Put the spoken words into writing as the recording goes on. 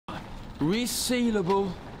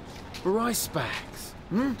resealable rice bags.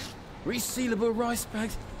 Resealable rice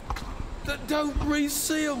bags that don't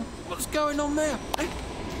reseal. What's going on there? Hey,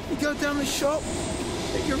 you go down the shop,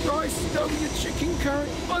 get your rice, go with your chicken curry,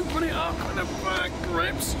 open it up, and the bag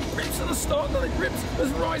rips at the start, then it rips,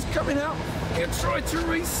 there's rice coming out. You try to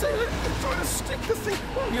reseal it, you try to stick the thing.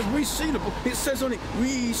 Oh, you're resealable, it says on it,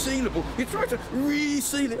 resealable. You try to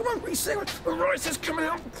reseal it, it won't reseal it. The rice is coming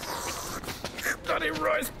out. Bloody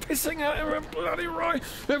rice pissing out everywhere, bloody rice.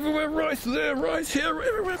 Everywhere rice there, rice here,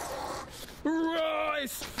 everywhere.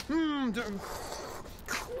 Rice!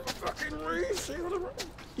 Fucking reseal the rice.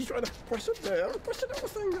 You try to press it there, press it on the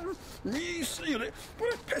thing down, reseal it, but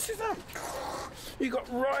it pisses out. You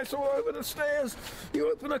got rice all over the stairs.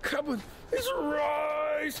 You open a cupboard, there's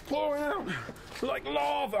rice pouring out like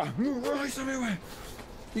lava. Rice everywhere.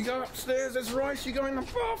 You go upstairs, there's rice. You go in the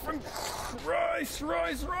bathroom, rice,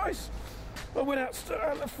 rice, rice. I went out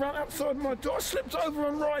the front outside my door, I slipped over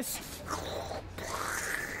on rice.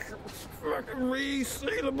 Fucking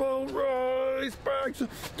resealable rice bags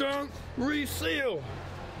don't reseal.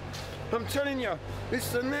 I'm telling you, it's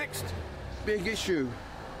the next big issue.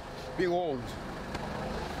 Be warned.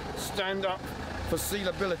 Stand up for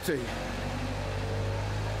sealability.